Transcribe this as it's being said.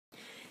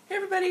Hey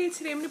everybody,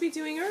 today I'm going to be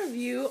doing a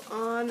review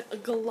on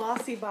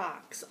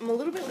Glossybox. I'm a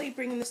little bit late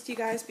bringing this to you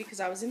guys because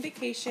I was in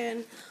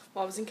vacation,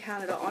 I was in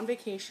Canada on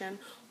vacation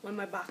when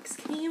my box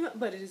came,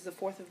 but it is the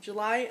 4th of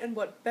July, and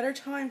what better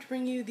time to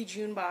bring you the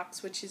June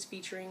box, which is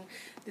featuring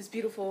this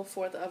beautiful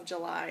 4th of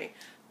July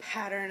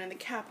pattern, and the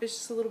cap is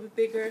just a little bit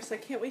bigger, so I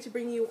can't wait to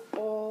bring you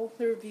all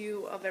the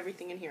review of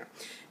everything in here.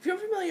 If you're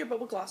unfamiliar about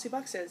what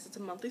Glossybox is, it's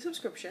a monthly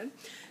subscription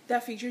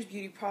that features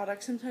beauty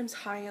products, sometimes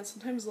high-end,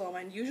 sometimes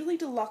low-end, usually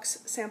deluxe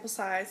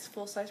sample-size,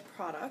 full-size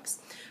products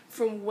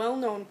from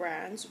well-known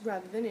brands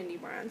rather than indie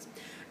brands,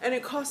 and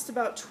it costs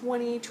about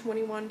 $20,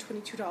 $21,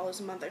 $22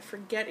 a month. I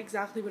forget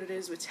exactly what it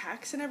is with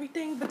tax and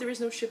everything, but there is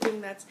no shipping,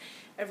 that's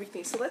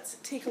everything. So let's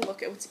take a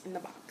look at what's in the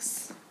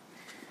box.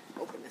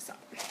 Open this up.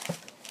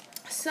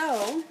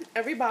 So,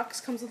 every box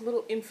comes with a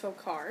little info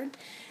card,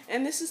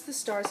 and this is the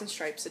Stars and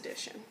Stripes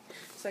edition.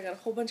 So I got a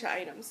whole bunch of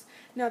items.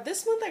 Now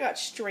this month I got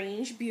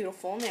Strange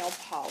Beautiful nail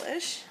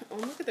polish. Oh,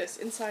 look at this.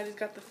 Inside it's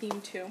got the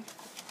theme too.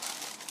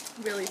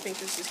 Really think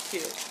this is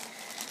cute.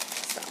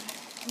 So,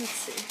 let's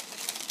see.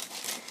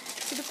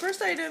 So the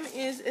first item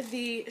is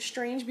the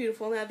Strange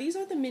Beautiful. Now these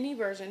are the mini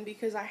version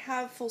because I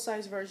have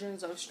full-size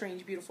versions of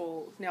Strange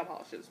Beautiful nail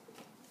polishes.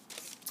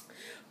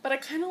 But I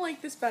kind of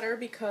like this better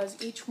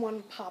because each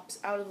one pops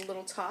out of the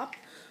little top,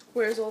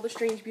 whereas all the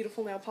Strange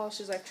Beautiful nail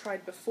polishes I've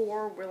tried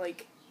before were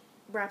like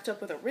wrapped up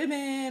with a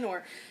ribbon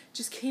or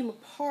just came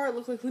apart,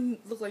 look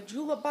like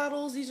julep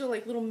bottles. These are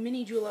like little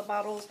mini julep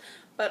bottles,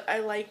 but I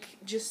like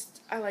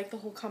the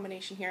whole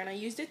combination here. And I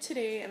used it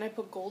today, and I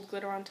put gold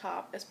glitter on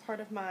top as part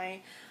of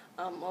my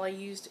I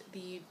used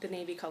the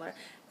navy color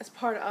as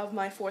part of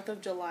my 4th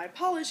of July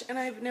polish, and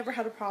I've never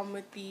had a problem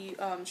with the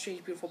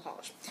Strange Beautiful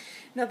polish.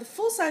 Now the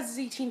full size is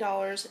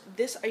 $18.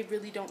 This I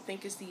really don't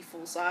think is the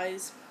full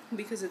size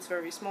because it's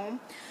very small.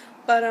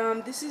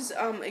 But this is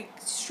a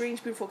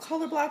Strange Beautiful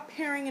color block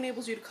pairing,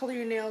 enables you to color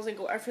your nails and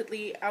go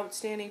effortlessly,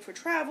 outstanding for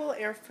travel,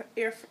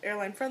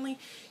 airline friendly.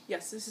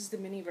 Yes, this is the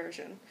mini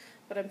version,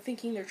 but I'm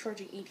thinking they're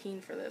charging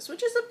 $18 for this,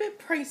 which is a bit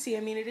pricey. I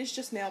mean, it is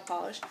just nail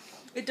polish.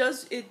 It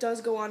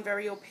does go on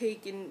very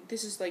opaque, and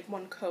this is like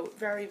one coat.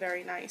 Very,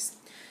 very nice.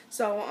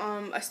 So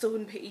I still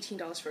wouldn't pay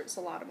 $18 for it. It's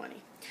a lot of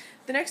money.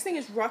 The next thing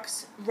is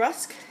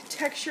Rusk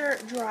Texture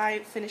Dry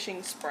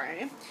Finishing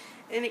Spray.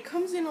 And it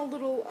comes in a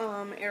little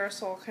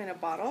aerosol kind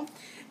of bottle,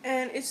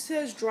 and it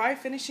says dry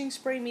finishing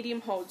spray,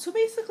 medium hold. So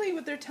basically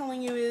what they're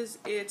telling you is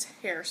it's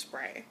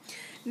hairspray.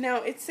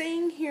 Now it's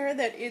saying here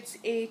that it's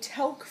a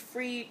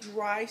talc-free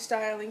dry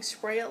styling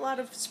spray. A lot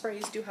of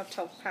sprays do have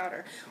talc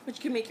powder,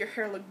 which can make your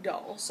hair look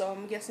dull. So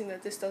I'm guessing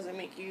that this doesn't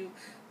make you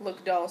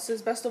look dull. It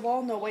says best of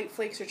all, no white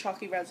flakes or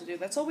chalky residue.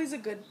 That's always a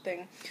good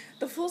thing.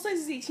 The full size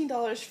is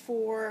 $18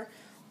 for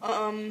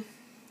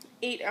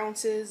 8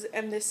 ounces,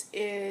 and this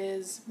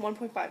is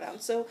 1.5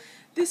 ounce. So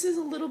this is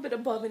a little bit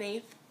above an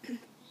eighth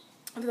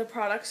of the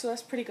product, so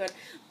that's pretty good.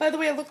 By the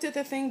way, I looked at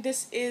the thing.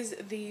 This is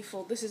the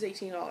full. This is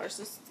 $18. This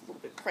is a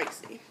little bit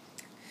pricey.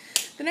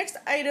 The next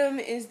item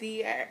is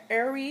the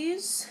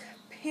Aries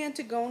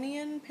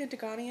Pantagonian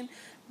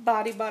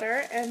body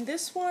butter, and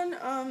this one,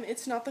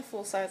 it's not the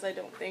full size, I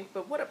don't think,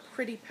 but what a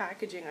pretty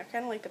packaging. I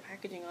kind of like the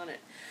packaging on it.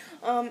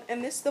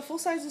 And the full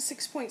size is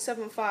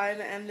 6.75,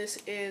 and this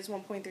is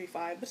 1.35,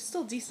 but it's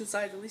still decent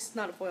size. At least it's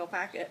not a foil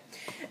packet.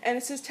 And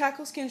it says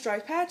tackle skin's dry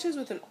patches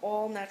with an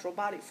all-natural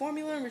body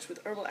formula enriched with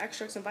herbal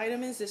extracts and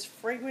vitamins. This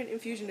fragrant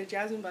infusion of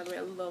jasmine. By the way,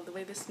 I love the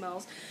way this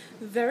smells.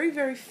 Very,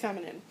 very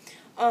feminine.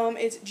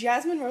 It's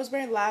jasmine,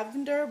 rosemary,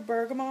 lavender,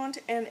 bergamot,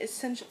 and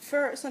essential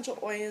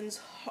oils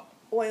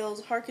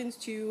harkens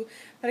to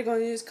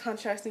Patagonia's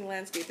contrasting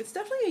landscape. It's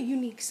definitely a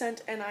unique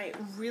scent, and I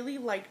really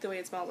like the way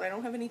it smells. I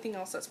don't have anything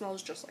else that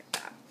smells just like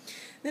that.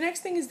 The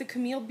next thing is the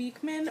Camille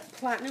Beekman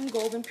Platinum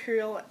Gold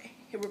Imperial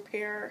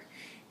Repair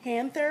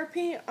Hand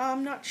Therapy.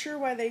 I'm not sure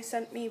why they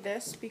sent me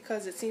this,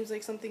 because it seems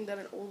like something that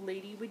an old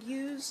lady would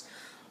use.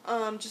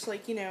 Just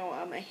like, you know,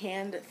 a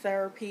hand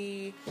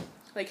therapy.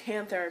 Like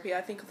hand therapy, I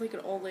think of like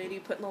an old lady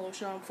putting the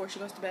lotion on before she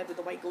goes to bed with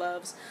the white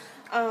gloves.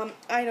 I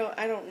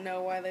don't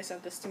know why they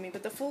sent this to me,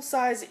 but the full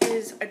size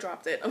is, I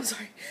dropped it, I'm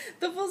sorry.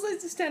 The full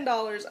size is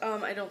 $10.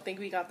 I don't think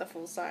we got the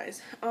full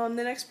size. The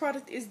next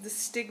product is the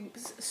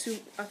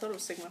I thought it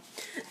was Sigma.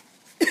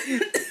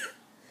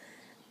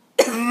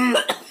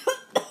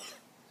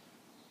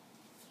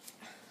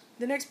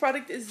 The next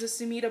product is the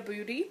Sumida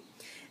Beauty,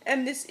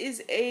 and this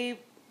is a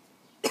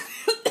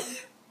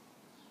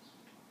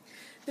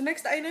The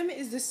next item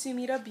is the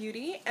Sumida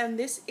Beauty, and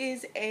this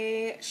is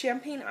a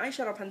champagne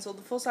eyeshadow pencil.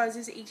 The full size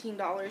is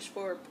 $18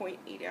 for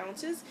 0.8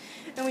 ounces,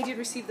 and we did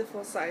receive the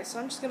full size. So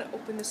I'm just going to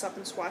open this up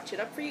and swatch it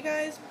up for you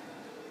guys.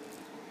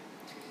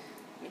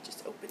 Let me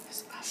just open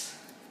this up.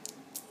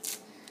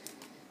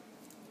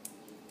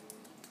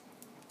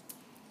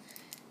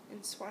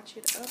 And swatch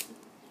it up.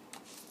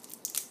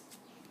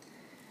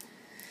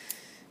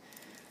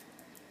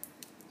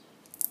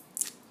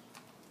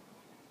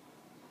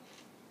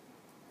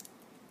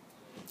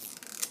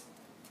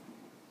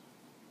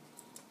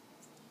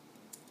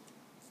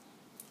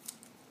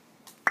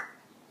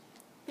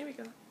 Here we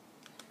go.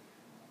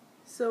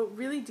 So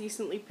really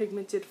decently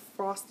pigmented,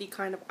 frosty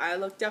kind of eye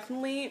look.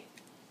 Definitely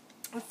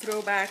a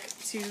throwback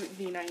to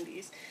the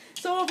 90s.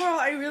 So overall,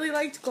 I really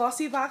liked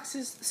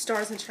Glossybox's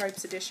Stars and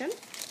Stripes edition.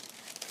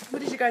 What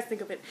did you guys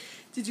think of it?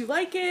 Did you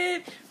like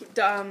it?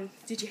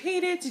 Did you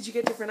hate it? Did you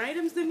get different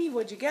items than me?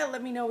 What'd you get?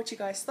 Let me know what you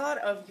guys thought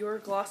of your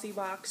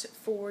Glossybox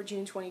for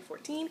June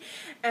 2014.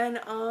 And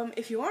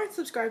if you aren't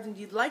subscribed and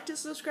you'd like to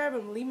subscribe,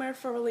 I'm going to leave my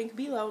referral link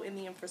below in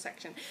the info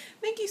section.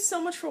 Thank you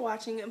so much for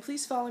watching, and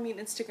please follow me on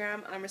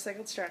Instagram. I'm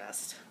Recycled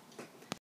Stardust.